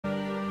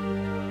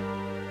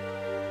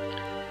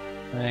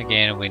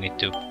Again, we need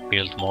to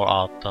build more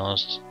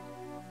outposts.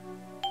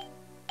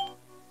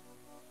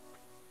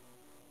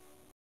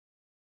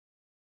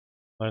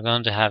 We're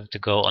going to have to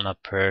go on a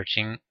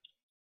purging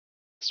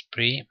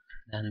spree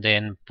and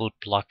then put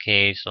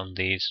blockades on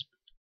these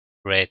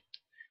red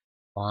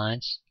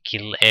lines.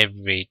 Kill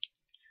every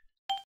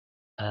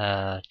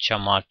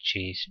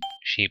Chamachi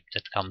ship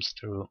that comes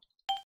through.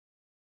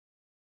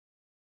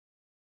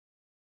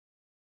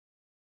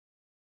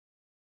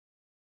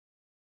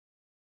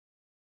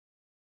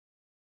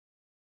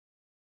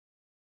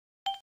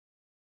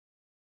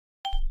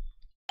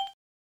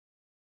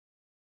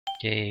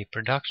 Okay,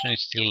 production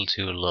is still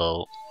too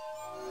low.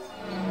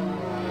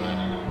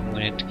 We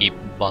need to keep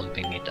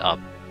bumping it up.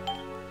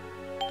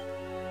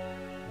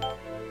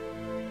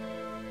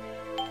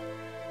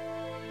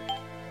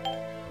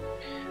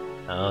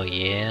 Oh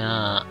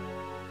yeah,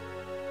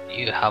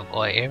 you have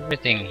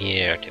everything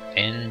here.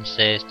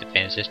 Defenses,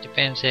 defenses,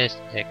 defenses.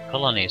 The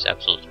colony is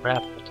absolute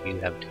crap, but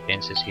you have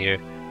defenses here.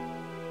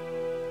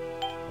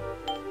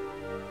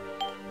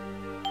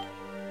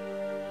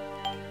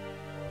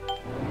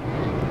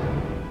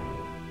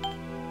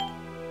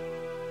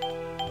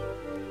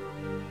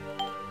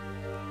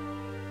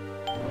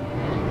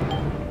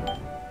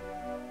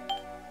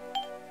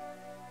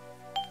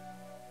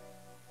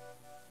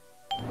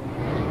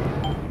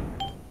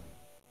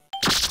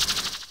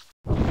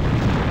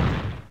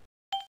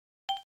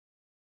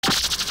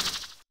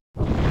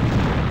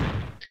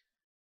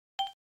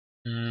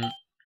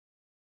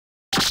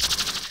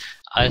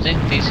 I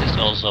think this is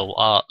also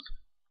a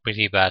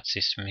pretty bad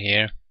system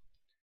here.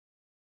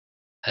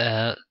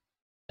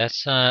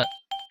 That's a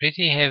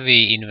pretty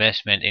heavy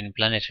investment in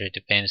planetary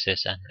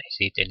defenses, and is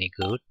it any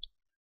good?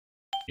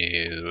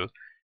 No.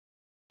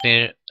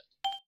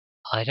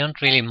 I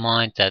don't really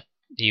mind that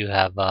you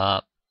have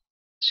a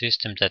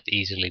system that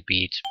easily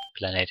beats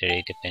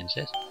planetary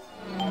defenses,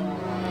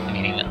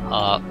 meaning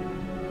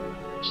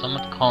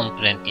somewhat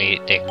competently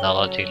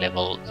technology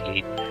level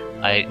lead.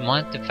 I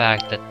mind the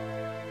fact that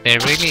there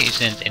really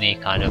isn't any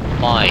kind of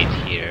fight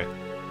here.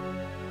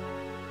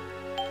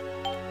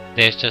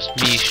 There's just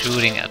me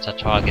shooting at a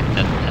target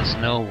that has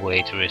no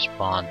way to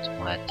respond to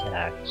my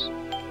attacks.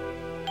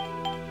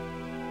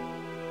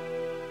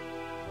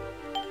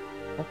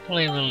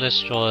 Hopefully we'll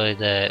destroy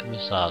the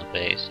missile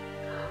base.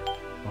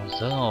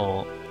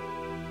 Although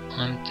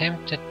I'm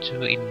tempted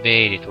to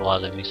invade it while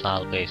the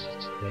missile base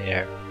is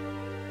there.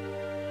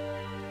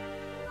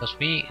 Because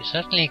we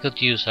certainly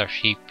could use our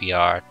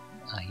shipyard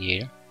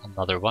here,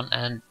 another one,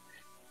 and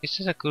this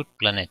is a good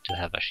planet to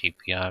have a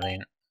shipyard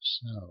in,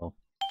 so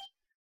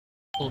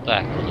pull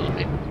back a little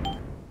bit.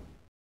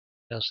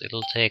 Because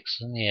it'll take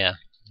some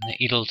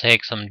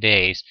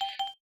days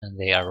and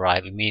they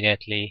arrive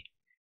immediately.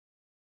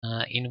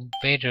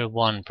 Invader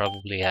 1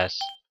 probably has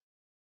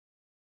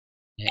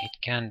it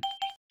can't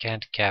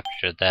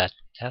capture that.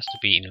 It has to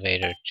be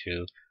Invader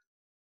 2.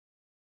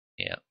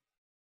 Yeah.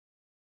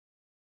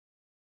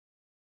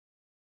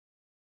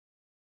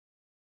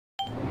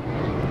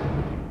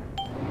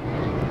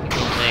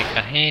 It'll take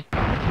a hit,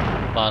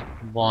 but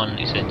 1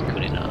 isn't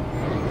good enough.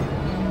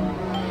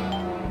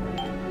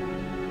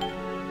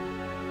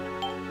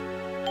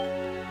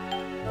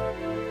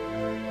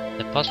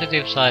 The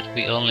positive side,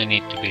 we only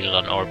need to build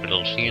an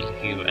orbital shield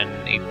here,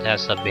 and it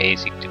has a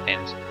basic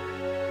defense.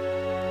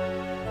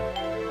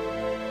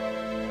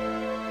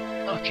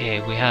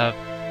 Okay, we have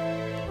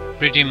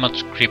pretty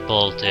much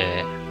crippled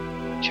the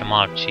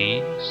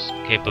Chamachi's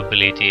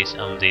capabilities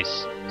on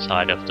this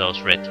side of those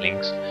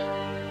redlings.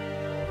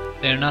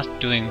 They're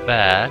not doing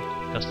bad,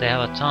 because they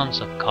have a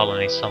tons of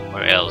colonies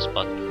somewhere else,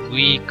 but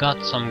we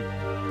got some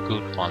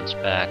good ones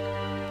back.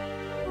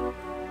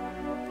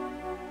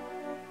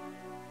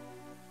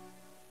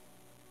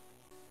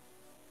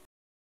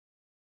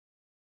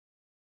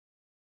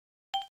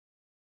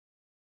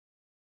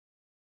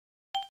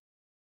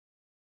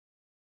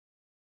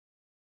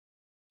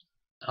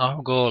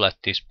 Our goal at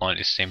this point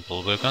is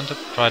simple. We're going to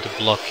try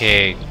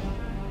to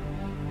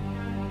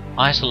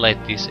isolate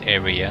this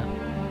area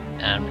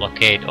and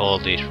blockade all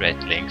these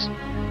redlings.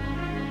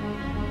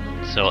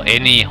 So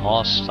any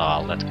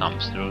hostile that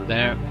comes through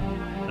there,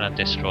 we're gonna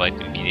destroy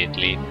it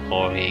immediately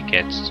before he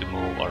gets to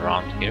move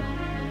around here.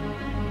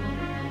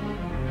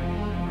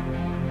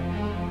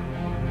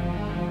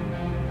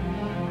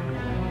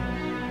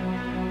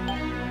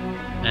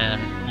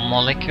 And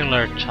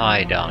molecular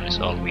tie down is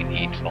all we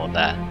need for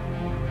that.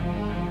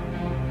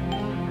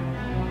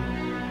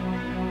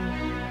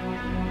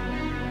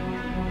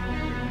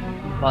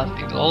 But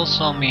it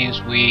also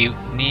means we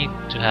need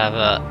to have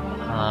a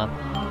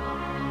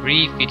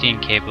refitting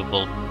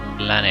capable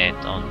planet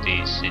on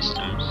these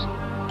systems,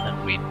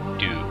 and we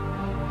do.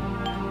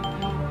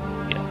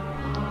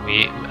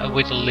 Yeah,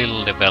 with a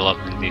little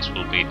development this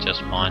will be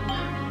just fine.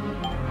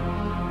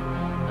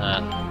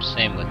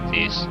 Same with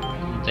this.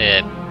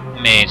 The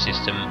main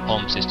system,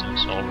 home system,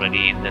 is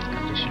already in that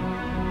condition.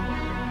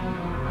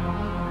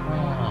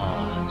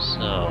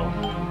 So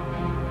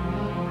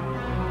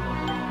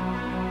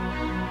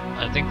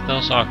I I think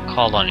those are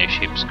colony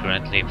ships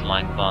currently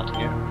flying about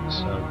here.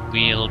 So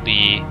we'll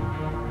be...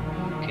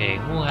 Okay,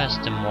 who has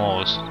the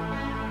most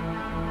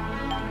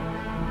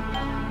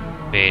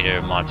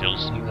Vader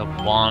modules? You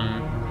have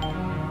one.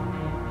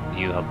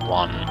 You have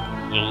one.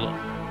 We'll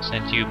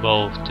send you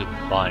both to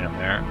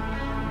Binomir.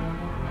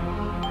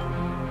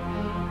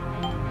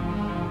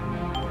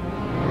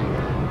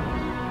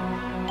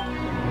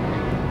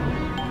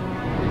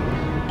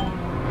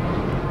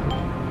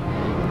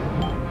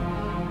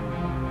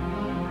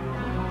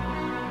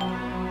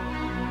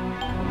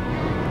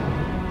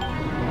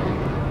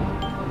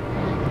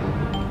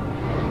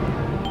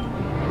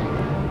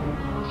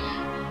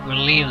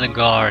 We'll leave the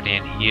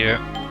Guardian here.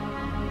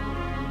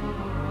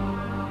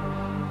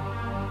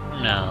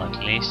 Now,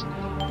 at least.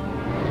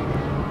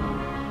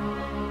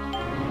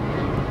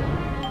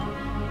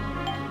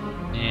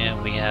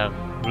 Yeah, we have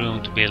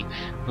room to build.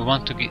 We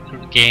want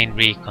to gain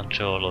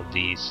re-control of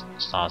these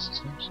star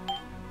systems,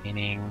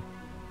 meaning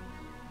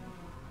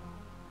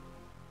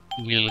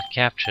we'll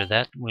capture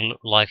that. We'll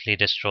likely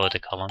destroy the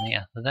colony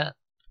after that.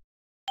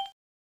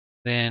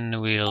 Then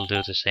we'll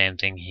do the same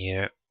thing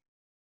here.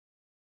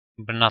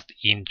 We're not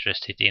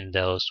interested in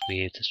those,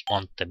 we just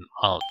want them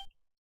out.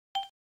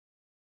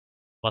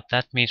 But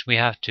that means we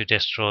have to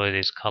destroy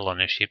these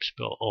colony ships,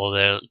 or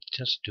they'll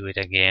just do it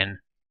again.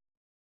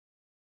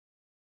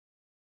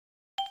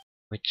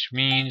 Which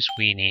means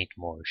we need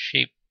more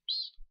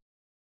ships.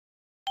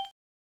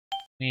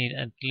 We need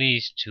at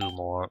least 2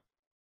 more.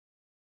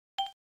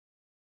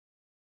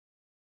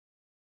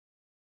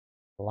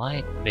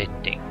 Light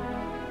betting.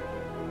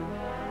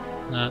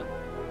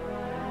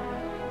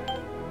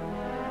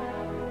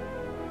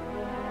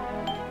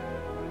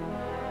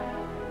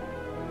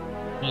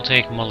 We'll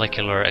take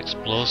molecular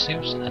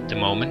explosives at the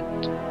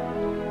moment.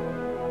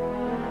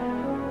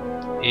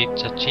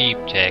 It's a cheap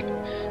tech.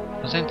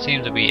 Doesn't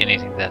seem to be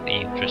anything that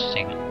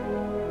interesting.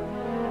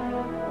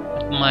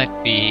 It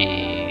might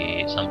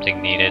be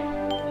something needed,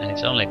 and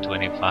it's only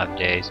 25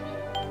 days.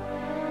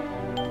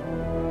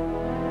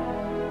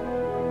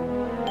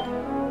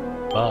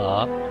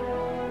 Bob.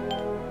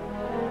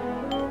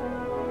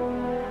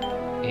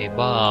 Okay,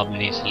 Bob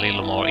needs a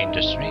little more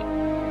industry.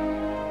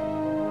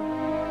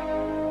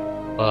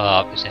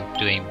 Bob isn't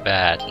doing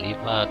badly,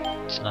 but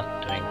it's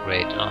not doing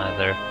great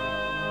either.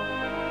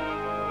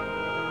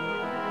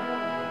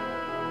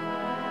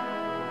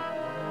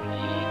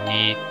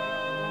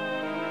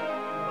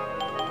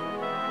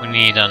 We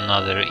need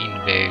another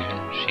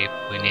invasion ship.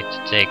 We need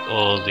to take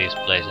all these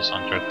places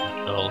under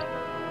control.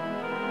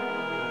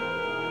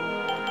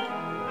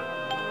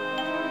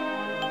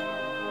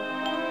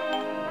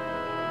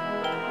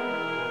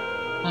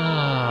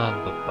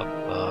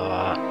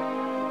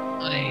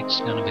 It's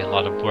gonna be a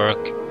lot of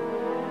work.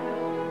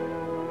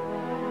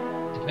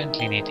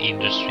 Definitely need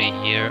industry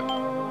here.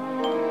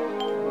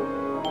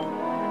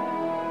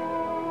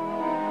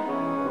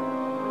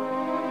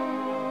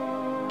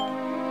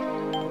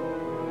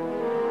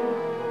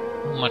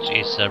 How much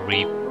is a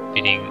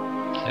refitting?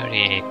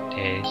 38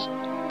 days.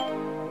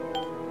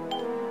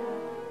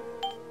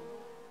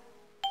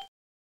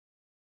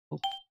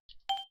 Oop.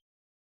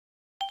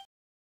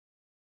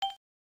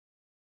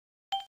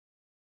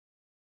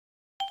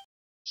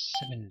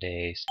 7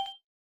 days.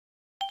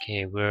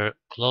 Okay, we're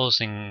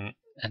closing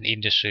an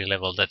industry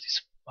level that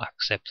is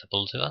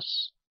acceptable to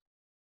us.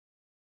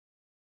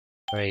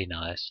 Very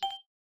nice.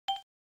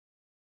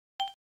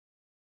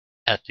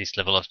 At this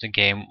level of the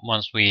game,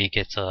 once we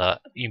get a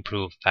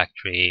improved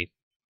factory,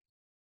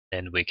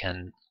 then we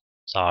can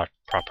start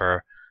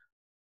proper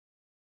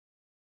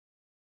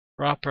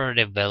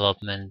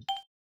development.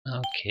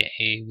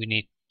 Okay, we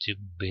need to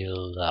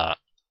build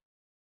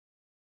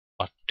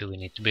what do we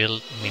need to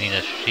build? We need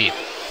a ship.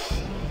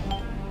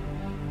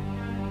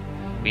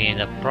 We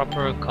need a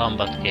proper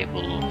combat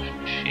capable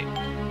ship.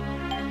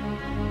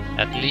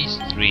 At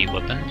least 3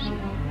 weapons.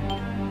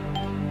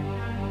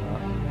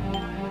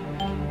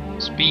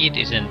 Speed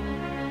isn't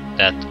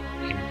that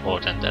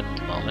important at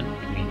the moment.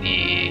 We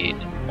need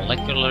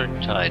molecular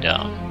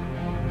tie-down.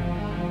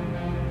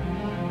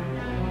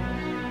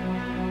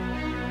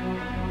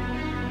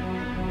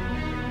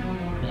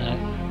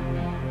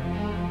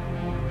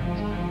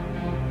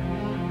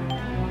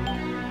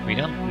 We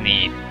don't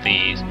need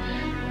these.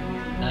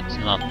 That's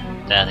not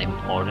that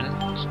important.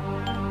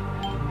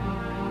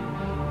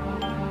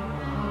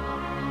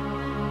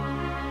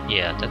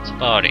 Yeah, that's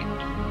about it.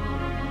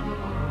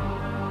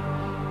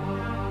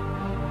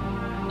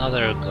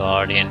 Another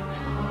Guardian.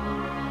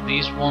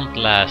 These won't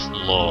last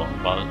long,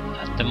 but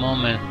at the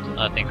moment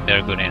I think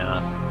they're good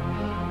enough.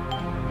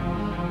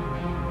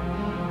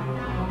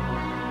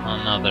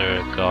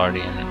 Another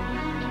Guardian.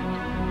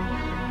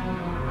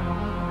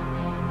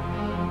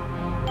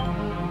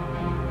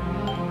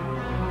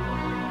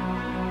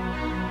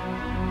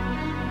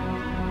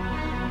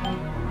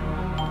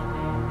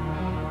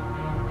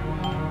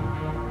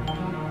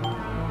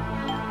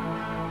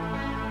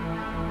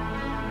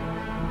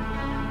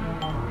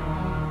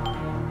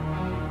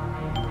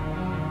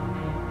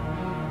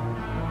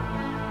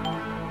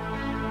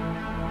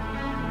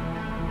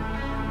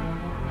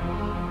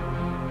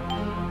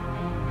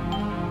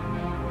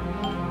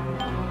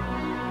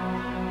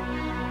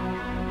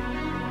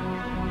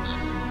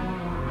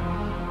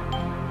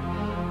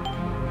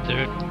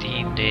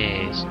 13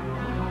 days.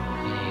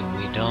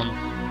 We don't.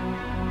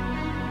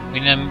 We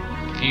need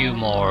a few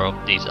more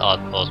of these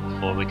outposts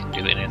before we can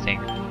do anything.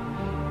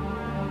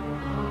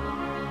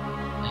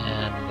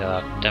 And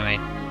god damn it.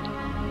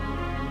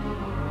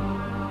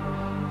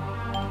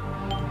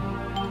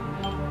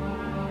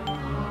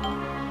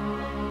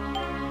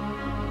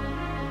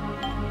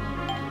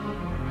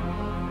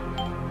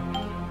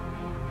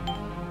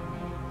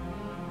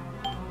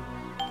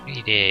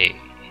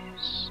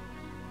 Days.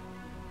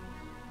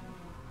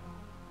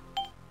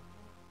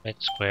 Red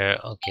square.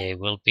 Okay,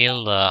 we'll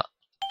build a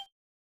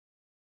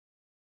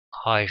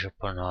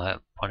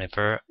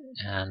hydroponifer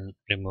and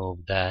remove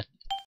that.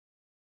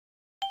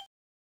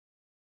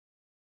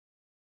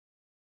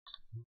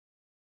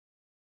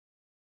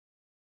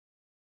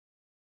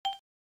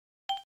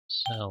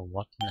 So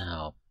what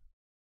now?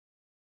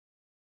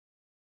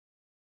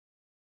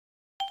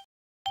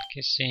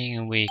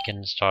 Guessing we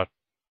can start.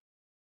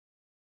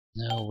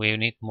 No, we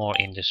need more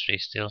industry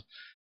still.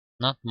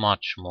 Not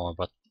much more,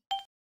 but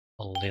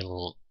a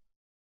little.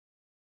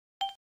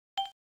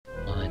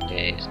 9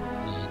 days.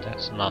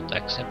 That's not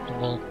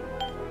acceptable.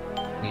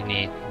 We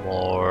need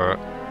more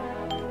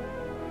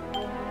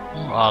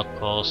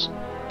outposts.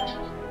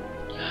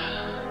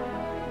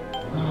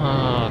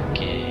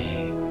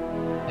 Okay.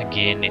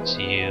 Again, it's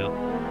you.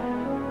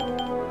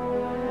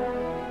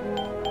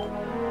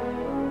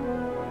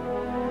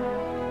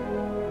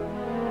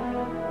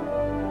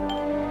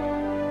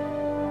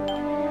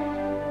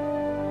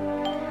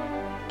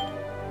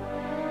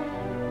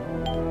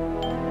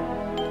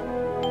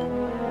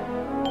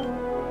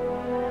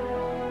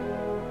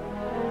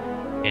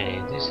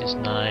 Okay, this is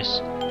nice.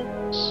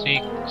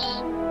 6,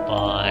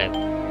 5,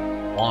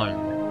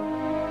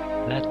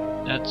 1.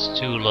 That's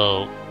too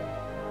low.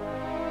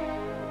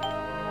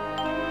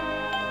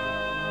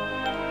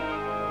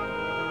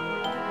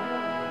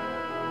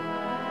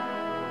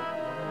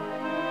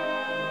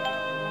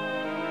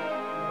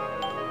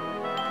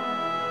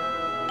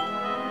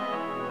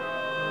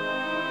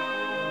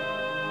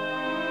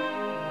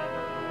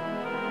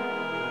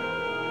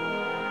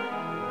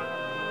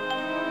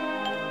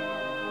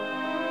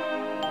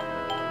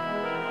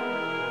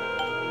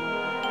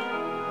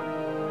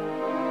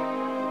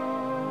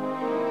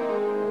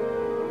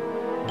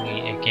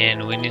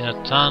 Again, we need a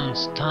ton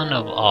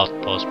of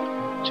outposts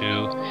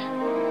to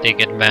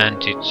take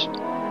advantage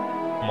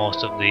of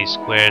most of these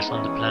squares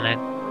on the planet.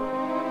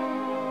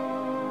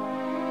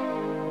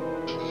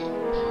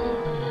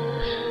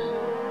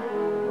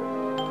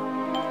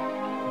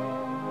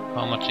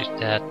 How much is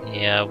that?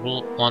 Yeah,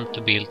 we'll want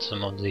to build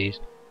some of these.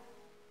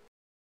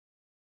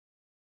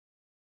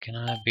 Can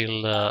I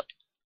build a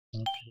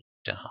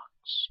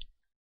docks?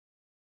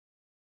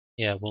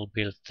 Yeah, we'll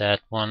build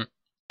that one.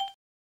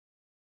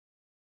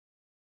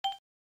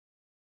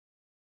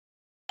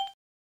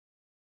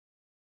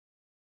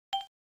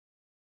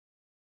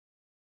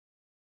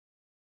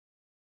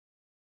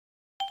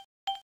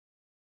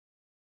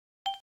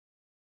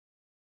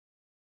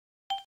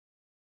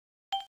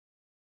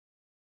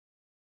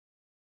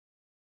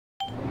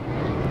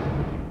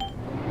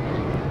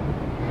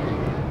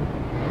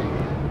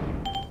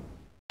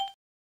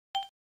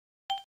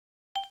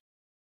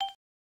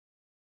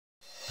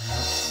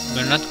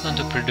 We're not going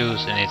to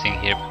produce anything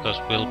here because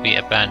we'll be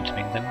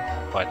abandoning them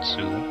quite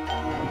soon.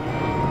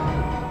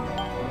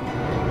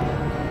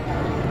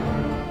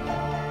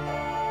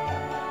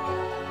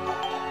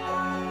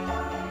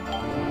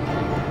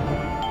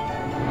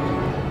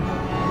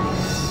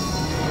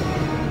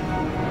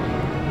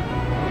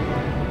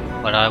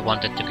 What I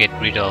wanted to get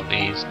rid of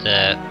is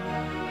the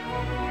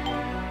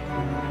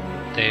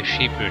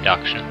ship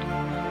reduction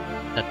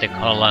that the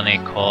colony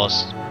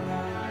caused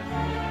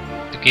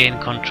to gain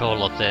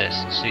control of the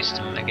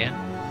system again.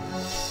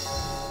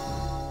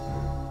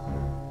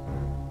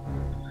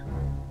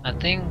 I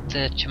think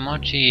the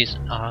Chimachis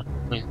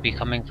will be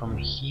coming from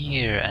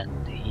here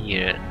and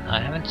here.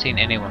 I haven't seen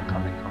anyone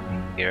coming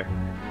from here.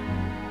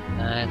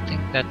 I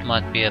think that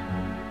might be a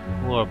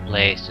poor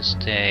place to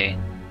stay.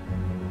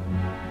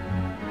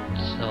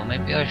 So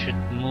maybe I should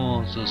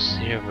move to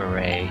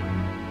Silveray.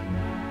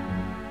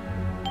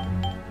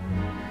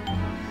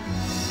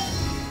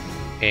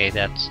 Okay,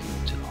 that's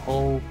to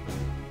hope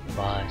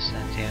by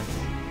Santiam.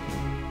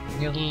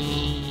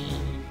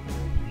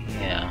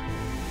 Yeah.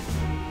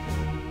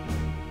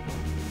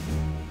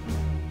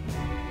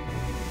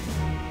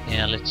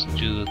 Yeah, let's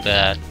do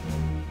that.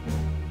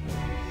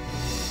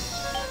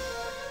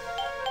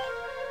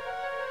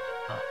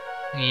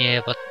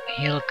 Yeah, but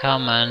he'll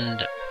come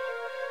and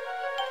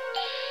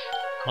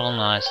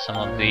colonize some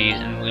of these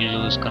and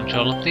we'll lose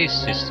control of this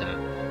system.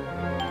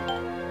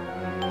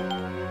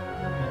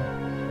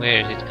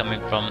 Where is it coming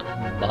from?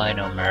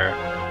 Binomer.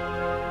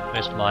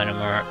 Where's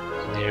Binomer?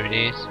 There it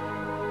is.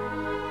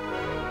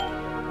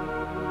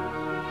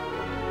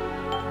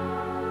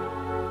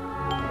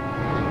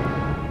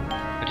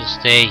 We'll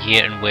stay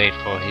here and wait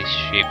for his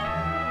ship.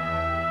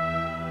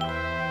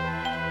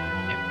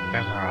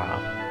 Ephemera.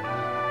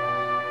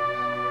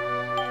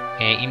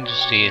 Okay,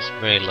 industry is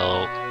very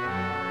low.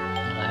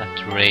 I'll have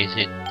to raise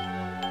it.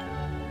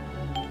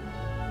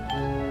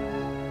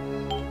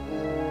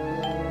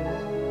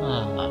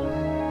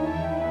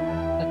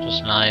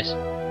 was nice.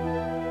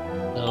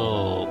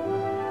 So,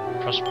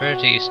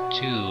 prosperity is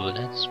 2,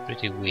 that's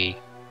pretty weak.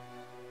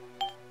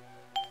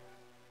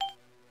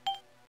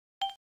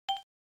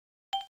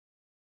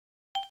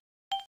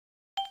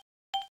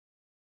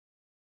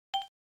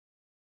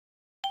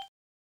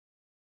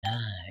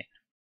 Nine.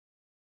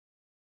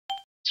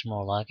 It's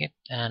more like it.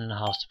 And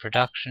how's the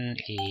production?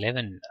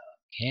 11.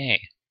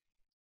 Okay.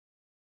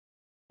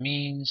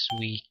 Means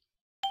we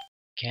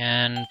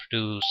can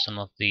produce some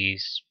of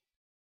these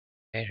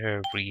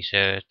better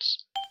research.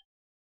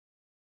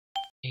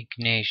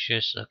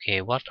 Ignatius,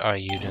 okay, what are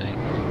you doing?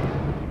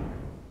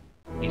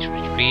 He's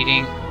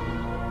retreating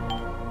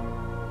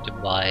to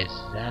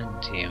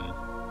Byzantium.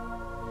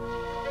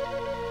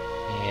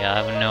 Yeah,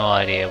 I have no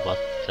idea what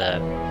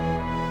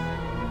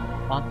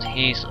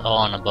he's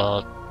on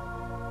about.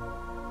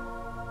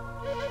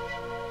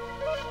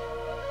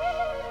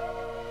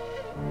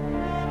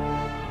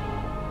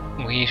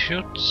 We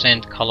should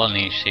send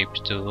colony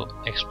ships to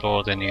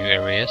explore the new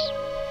areas,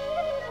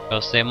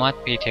 because there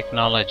might be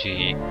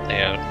technology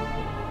there,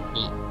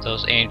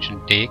 those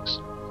ancient digs,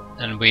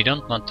 and we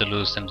don't want to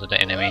lose them to the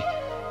enemy.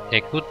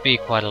 There could be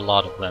quite a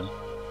lot of them.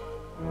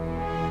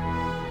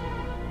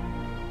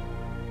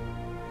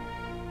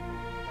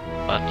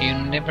 But you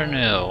never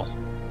know,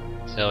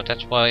 so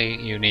that's why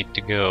you need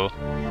to go.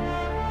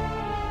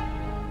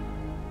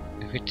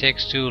 If it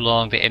takes too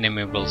long, the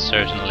enemy will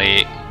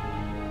certainly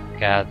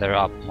gather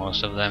up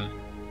most of them.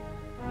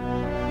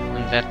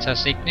 And that's a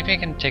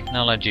significant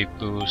technology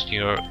boost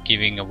you're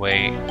giving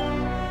away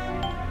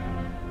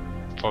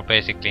for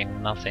basically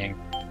nothing.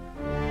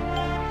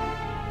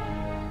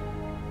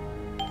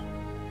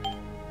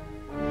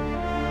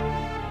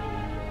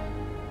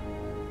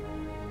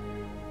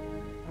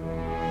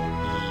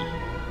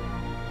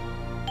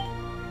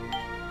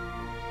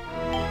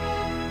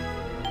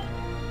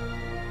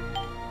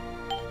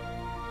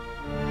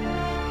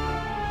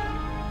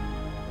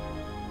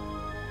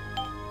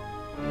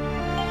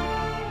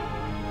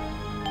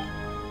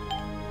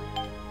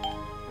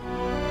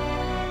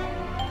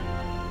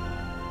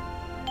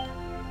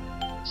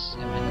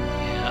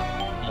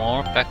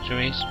 More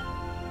factories.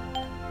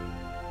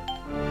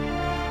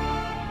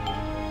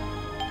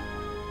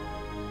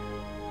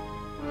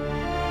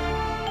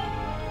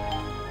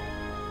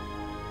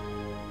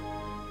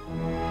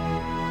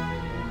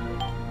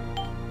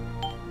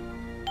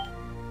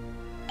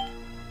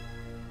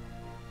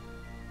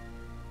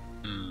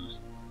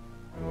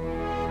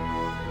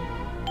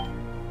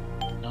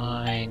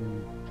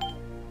 Nine.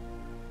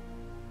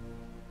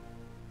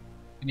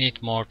 We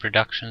need more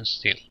production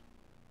still.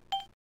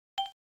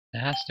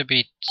 There has to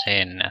be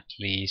 10 at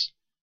least.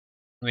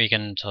 We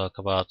can talk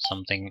about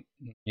something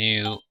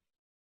new.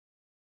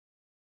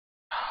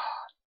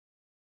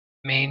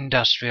 Main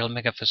industrial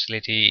mega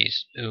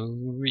facilities.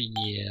 Oh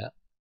yeah.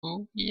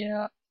 Oh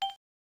yeah.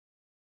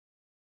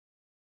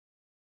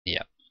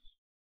 Yeah.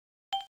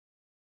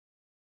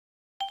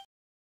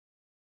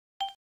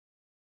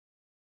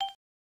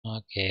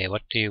 Okay,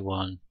 what do you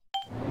want?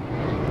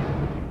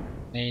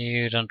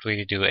 You don't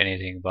really do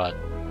anything but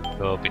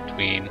go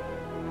between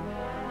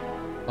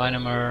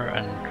Dynamo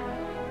and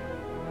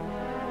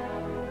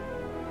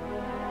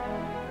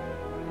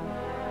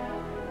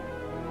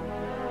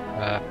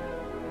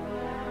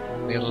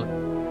we'll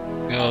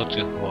go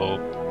to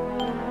Hope.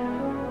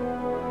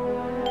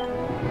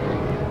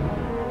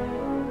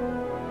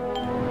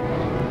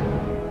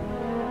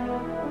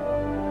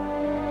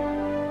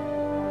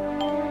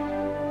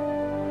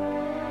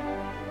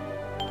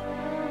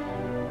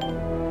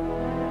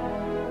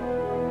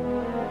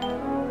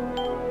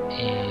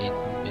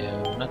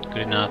 No, not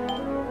good enough.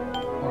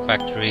 More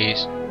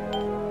factories.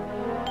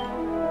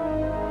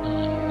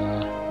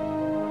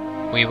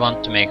 We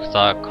want to make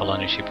the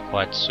colony ship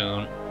quite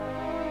soon.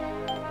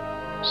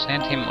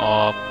 Send him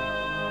off.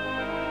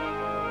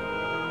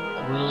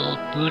 We'll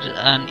put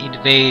an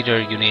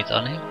invader unit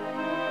on him.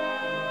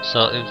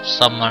 So if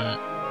someone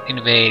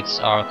invades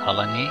our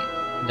colony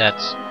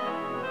that's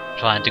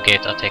trying to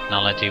get a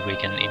technology, we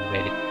can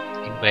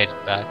invade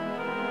it back.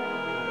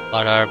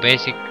 But our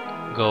basic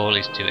goal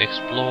is to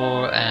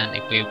explore, and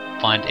if we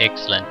find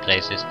excellent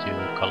places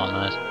to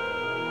colonize.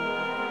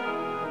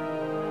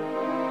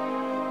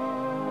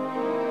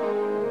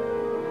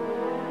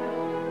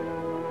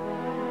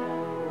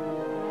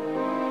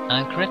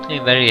 I'm currently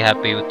very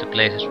happy with the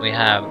places we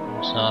have,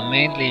 so I'm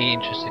mainly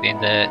interested in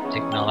the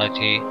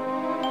technology,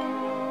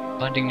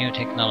 finding new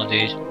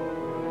technologies.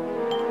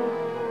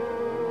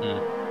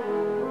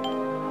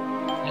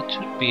 That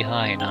should be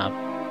high enough.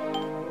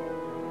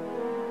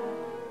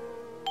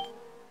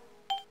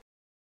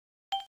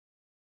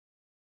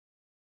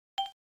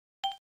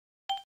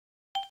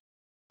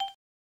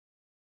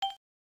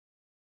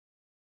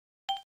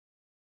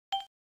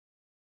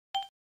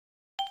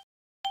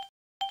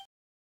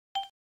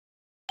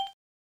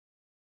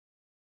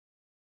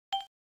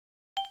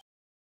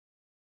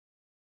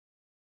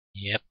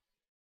 Yep.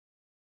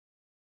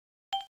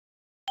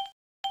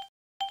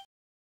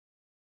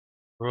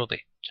 Prove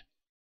it.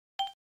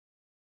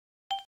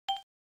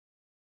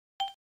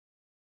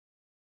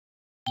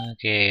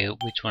 Okay,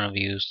 which one of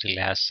you still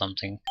has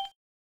something?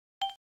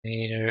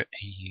 Later,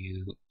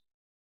 you.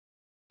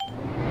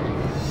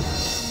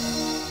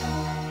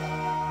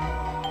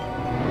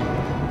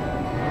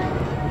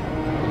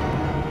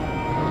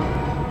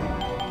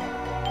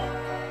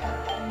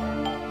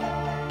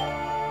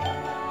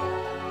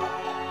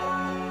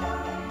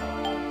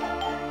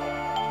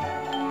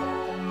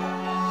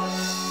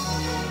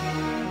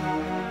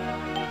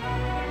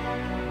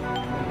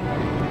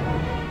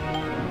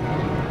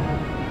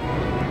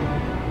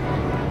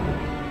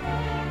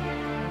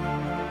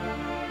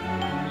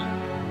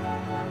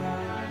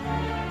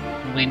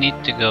 We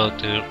need to go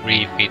to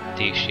refit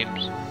these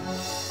ships.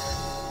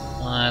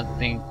 I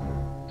think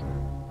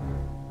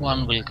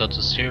one will go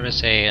to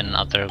Service A,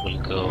 another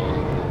will go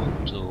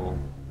to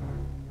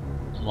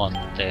what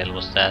the hell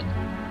was that?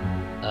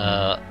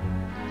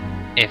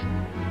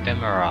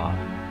 Ephemera.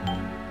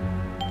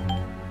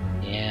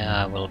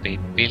 Yeah, I will be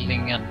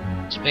building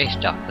a space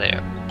dock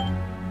there.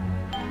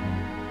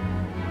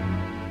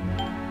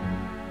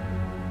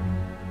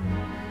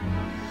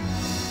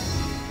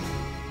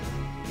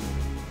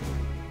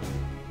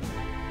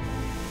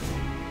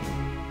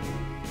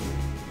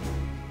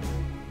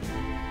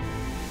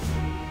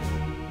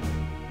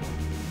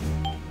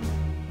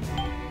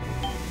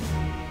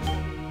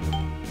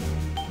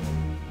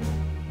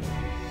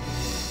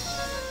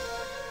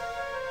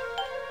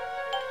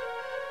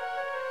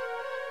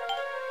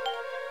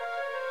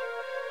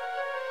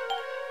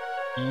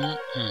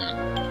 Mm-hmm.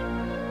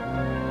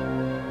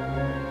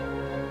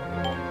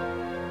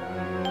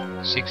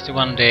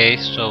 61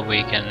 days, so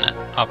we can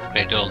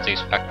upgrade all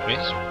these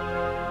factories.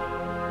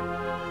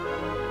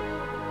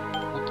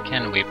 What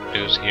can we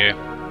produce here?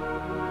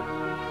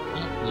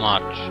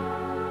 Not much.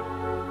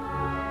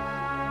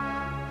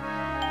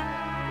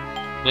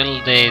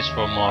 12 days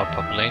for more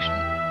population.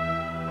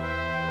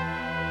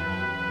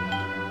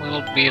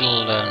 We'll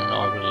build an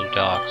orbital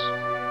docks.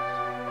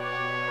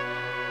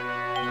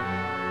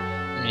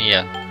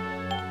 Yeah.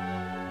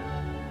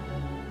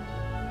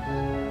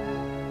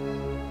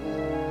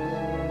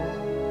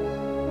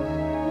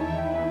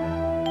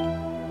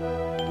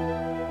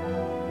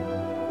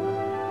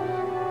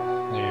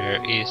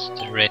 Where is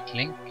the red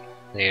link?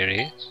 There it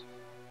is.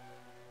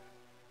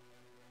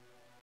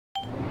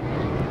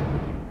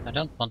 I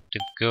don't want to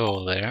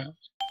go there.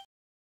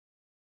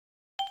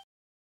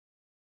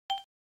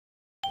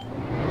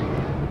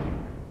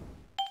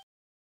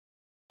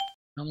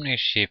 How many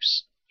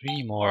ships?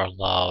 3 more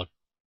allowed.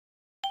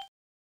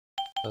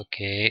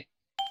 Okay.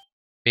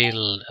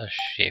 Build a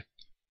ship.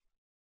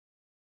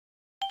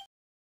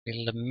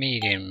 Build a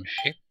medium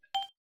ship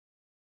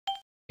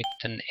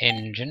with an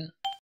engine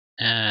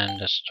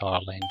and a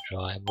Starline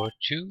drive or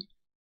 2.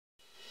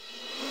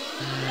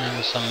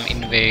 And some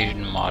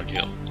invasion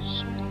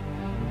modules.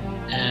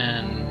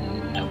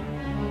 And a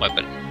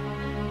weapon.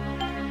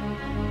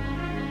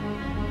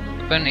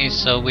 Weapon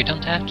is so we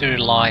don't have to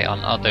rely on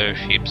other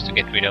ships to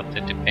get rid of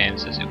the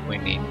defenses if we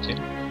need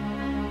to.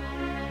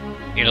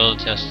 It'll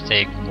just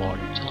take more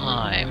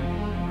time.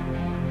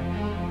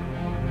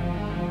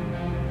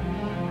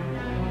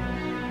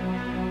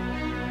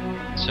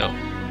 So,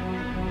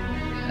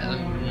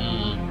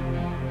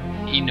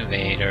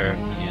 invader,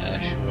 yeah,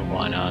 sure,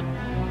 why not?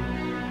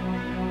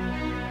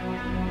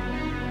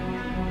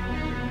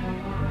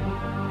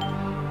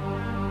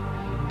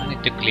 I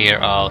need to clear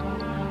out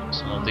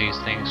some of these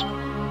things.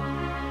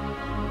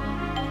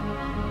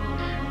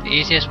 The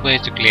easiest way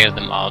to clear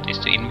them out is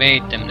to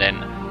invade them,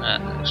 then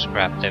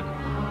scrap them.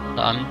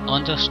 So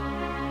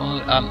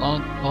I'm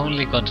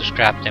only going to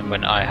scrap them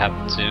when I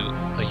have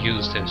to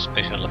use the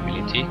special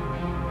ability,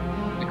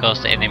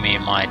 because the enemy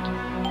might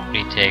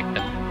retake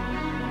them.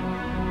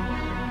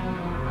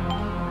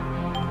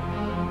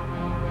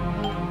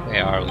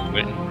 Where are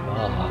we?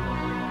 Bob.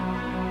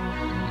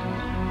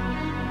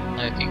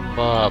 I think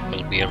Bob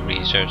will be a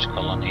research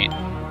colony.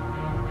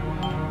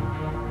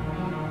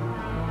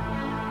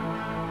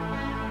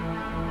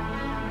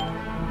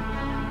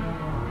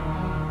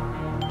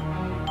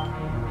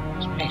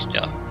 Space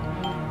dock.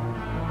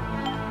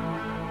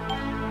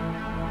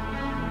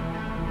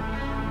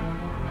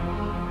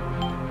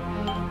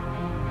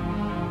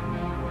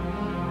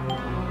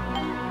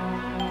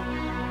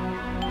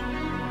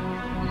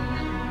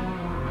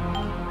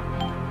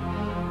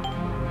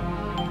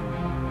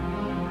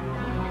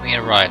 We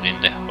arrived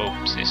in the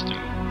Hope system.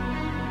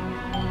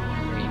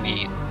 We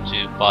need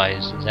to buy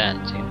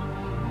Ascendancy.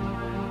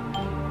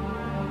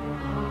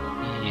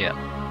 Yeah.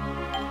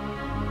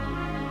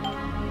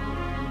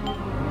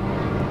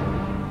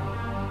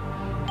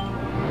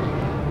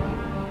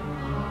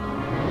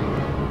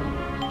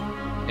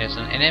 There's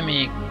an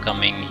enemy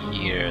coming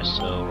here,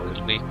 so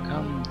will we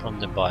come from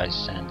the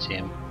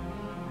Byzantium?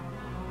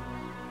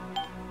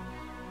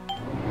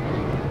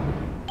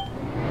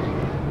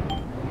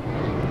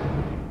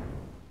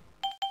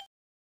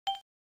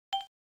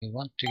 We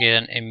want to get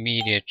an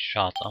immediate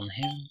shot on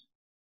him.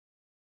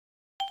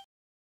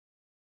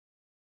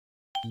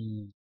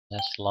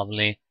 That's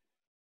lovely.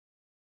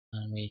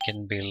 And we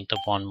can build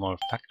one more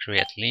factory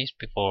at least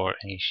before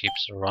any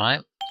ships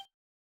arrive.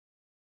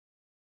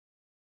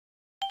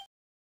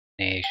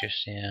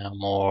 Ignatius, yeah,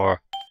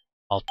 more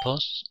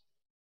outposts.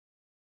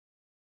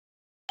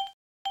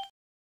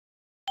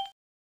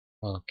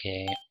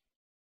 Okay.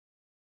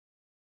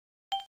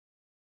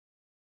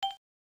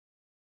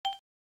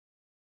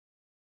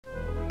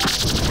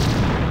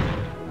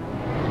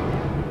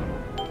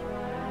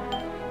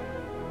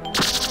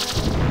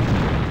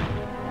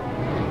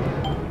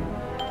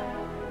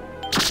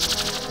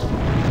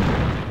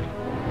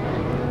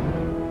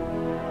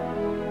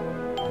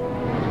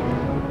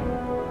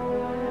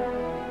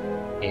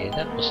 Okay,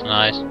 that was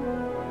nice.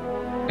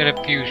 Got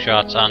a few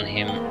shots on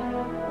him.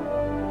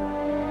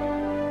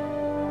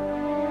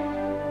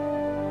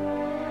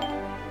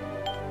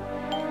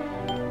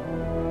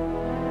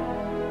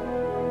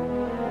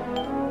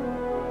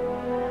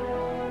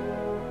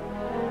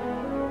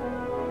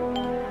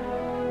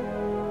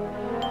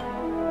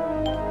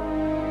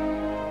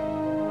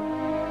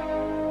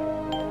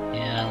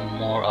 Yeah,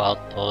 more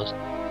outposts.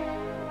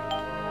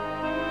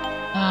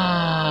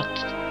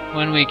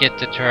 When we get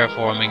the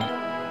terraforming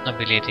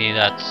ability,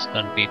 that's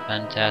gonna be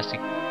fantastic.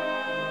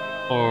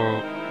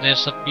 Or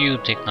there's a few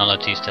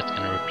technologies that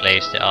can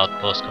replace the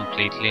outpost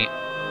completely.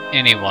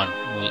 Anyone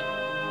will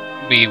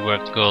be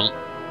worth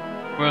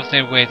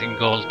their weight in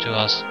gold to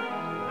us.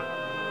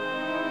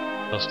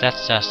 Because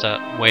that's just a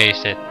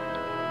wasted,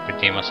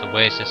 pretty much a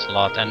wasted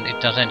slot, and it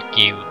doesn't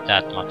give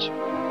that much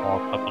more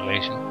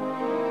population.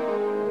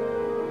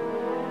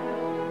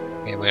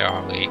 Okay, where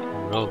are we?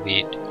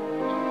 Roweed.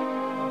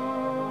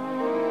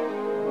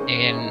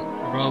 Again,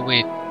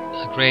 Roweed,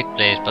 a great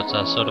place, but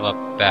a sort of a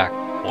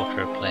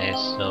backwater place,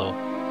 so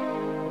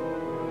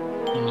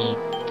we'll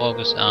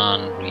focus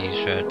on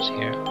research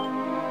here.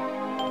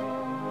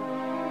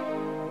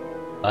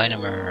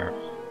 Binamer.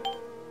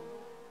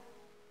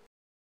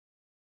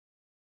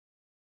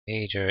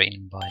 Major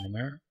in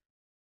Binamer.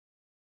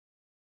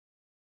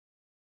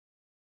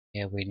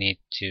 Yeah, we need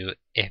to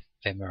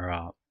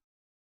ephemera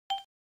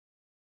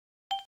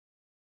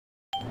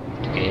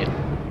to get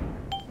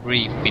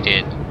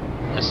refitted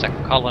as a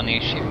colony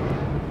ship,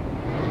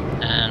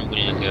 and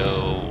we'll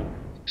go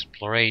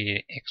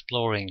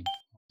exploring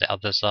the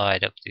other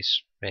side of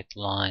this red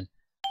line.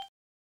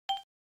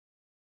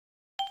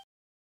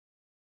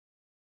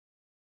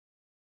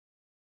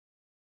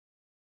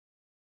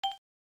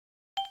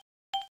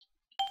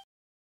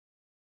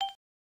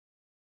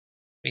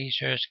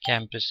 Research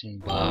campus in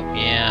Bob,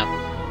 yeah,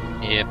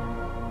 yep.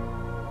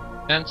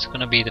 That's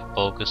gonna be the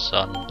focus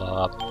on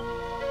Bob.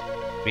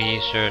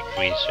 Research,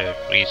 research,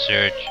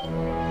 research.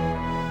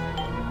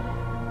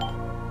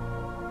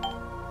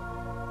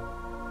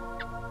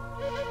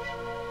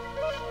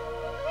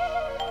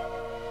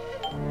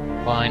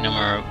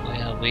 Binamer,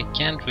 well, we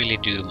can't really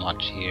do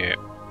much here.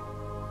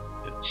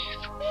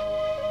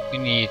 We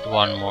need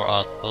one more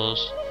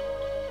outpost.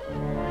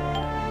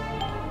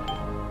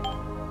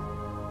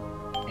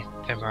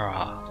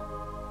 Ephemera.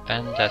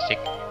 Fantastic.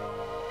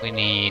 We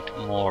need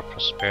more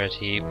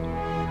prosperity.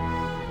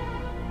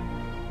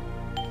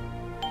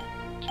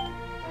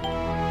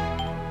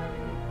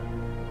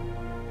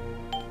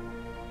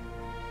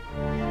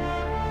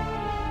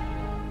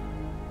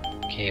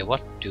 Okay,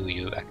 what do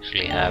you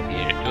actually have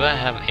here? Do I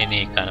have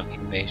any kind of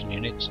invasion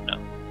units? No.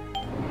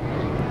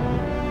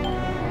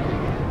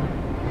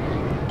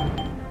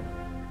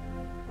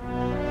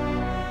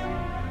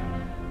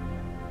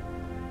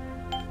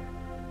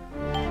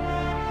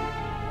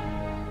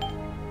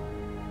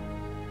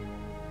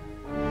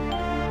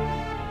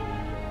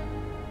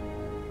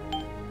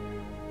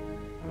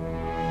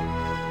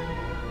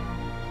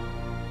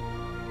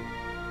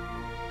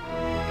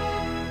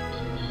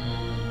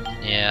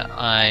 Yeah,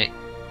 I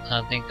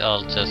think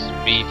I'll just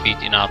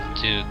refit enough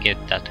to get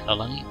that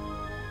colony,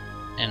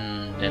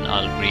 and then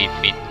I'll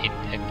refit it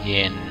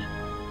again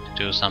to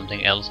do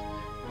something else.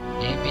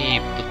 Maybe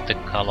put the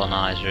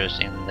colonizers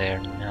in there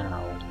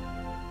now.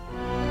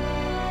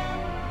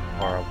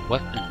 Or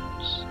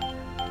weapons.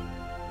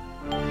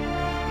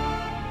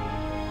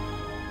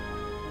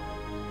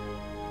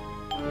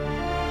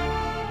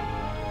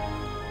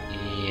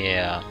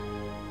 Yeah.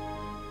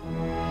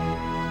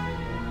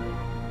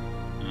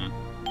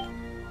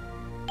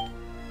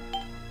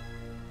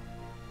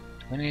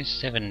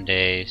 27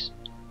 days.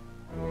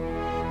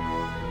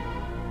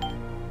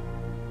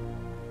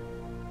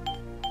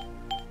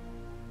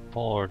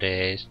 Four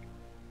days.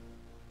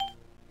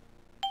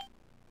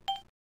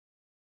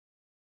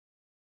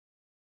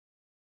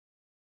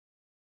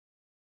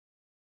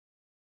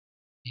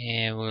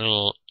 Yeah,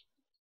 we'll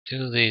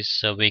do this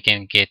so we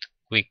can get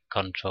quick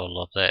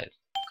control of the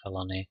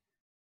colony.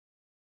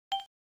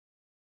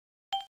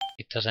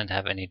 It doesn't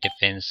have any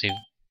defensive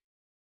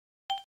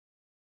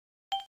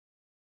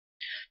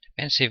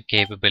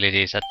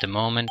capabilities at the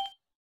moment,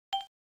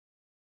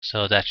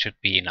 so that should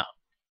be enough.